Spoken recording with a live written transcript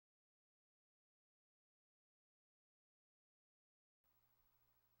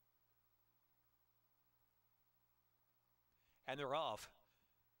and they're off.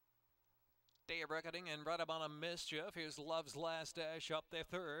 Day of Reckoning and Right About a Mischief. Here's Love's Last Dash up there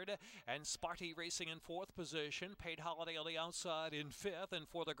third. And Sparty racing in fourth position. Paid Holiday on the outside in fifth. And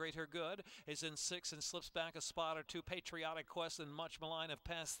For the Greater Good is in sixth and slips back a spot or two. Patriotic Quest and Much Malign have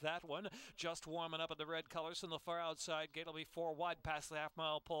passed that one. Just warming up in the red colors from the far outside gate. Will be 4 wide past the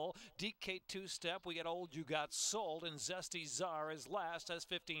half-mile pole. DK two-step. We get Old You Got Sold. And Zesty Czar is last, has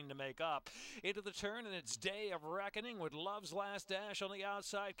 15 to make up. Into the turn, and it's Day of Reckoning with Love's Last Dash on the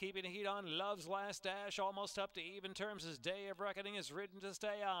outside, keeping the heat on. Love's Last Dash almost up to even terms as Day of Reckoning is ridden to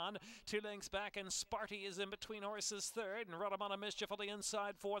stay on. 2 lengths back, and Sparty is in between horses third, and Right About a Mischief on the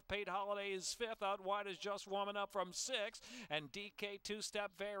inside fourth. Paid Holiday is fifth. Out wide is Just Warming Up from sixth, and DK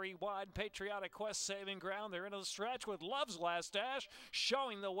two-step very wide. Patriotic Quest saving ground. They're into the stretch with Love's Last Dash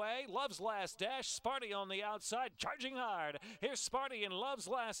showing the way. Love's Last Dash, Sparty on the outside, charging hard. Here's Sparty and Love's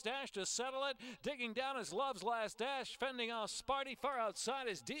Last Dash to settle it. Digging down is Love's Last Dash, fending off Sparty. Far outside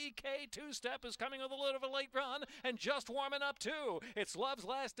is DK two-step is coming with a little of a late run, and Just Warming Up too. It's Love's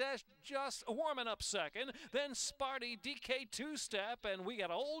Last Dash just warming up second, then Sparty, DK two-step, and We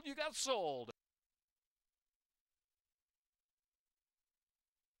Got Old You Got Sold.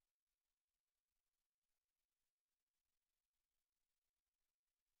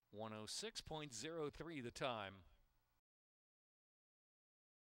 .106.03 the time.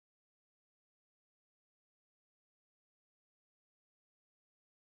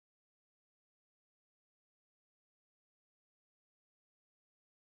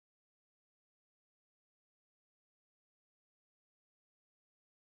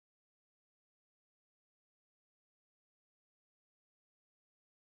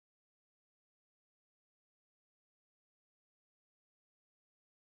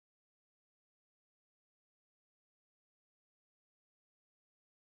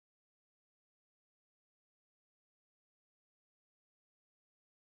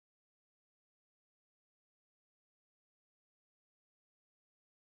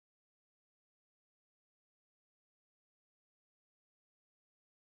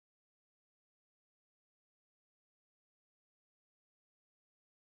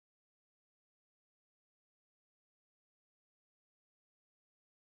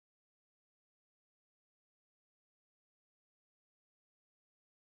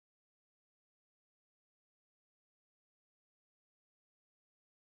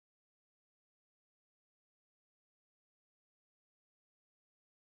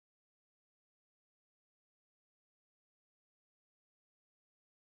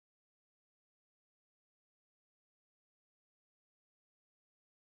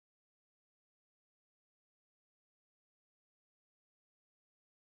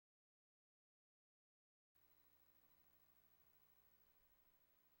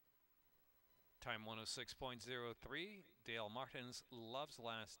 Time 106.03. Dale Martin's Love's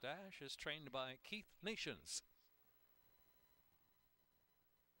Last Dash is trained by Keith Nations.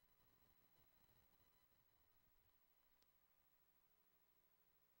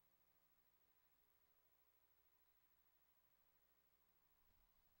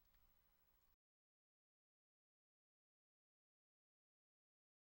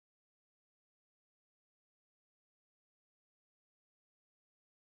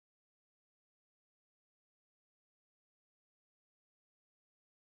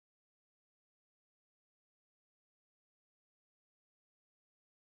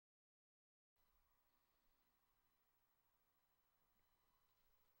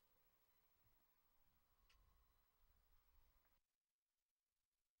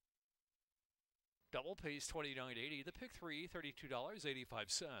 Double pays $29.80. The pick 3,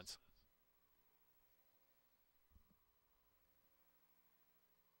 $32.85.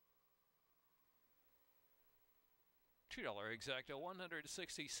 $2 exacta,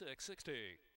 $166.60.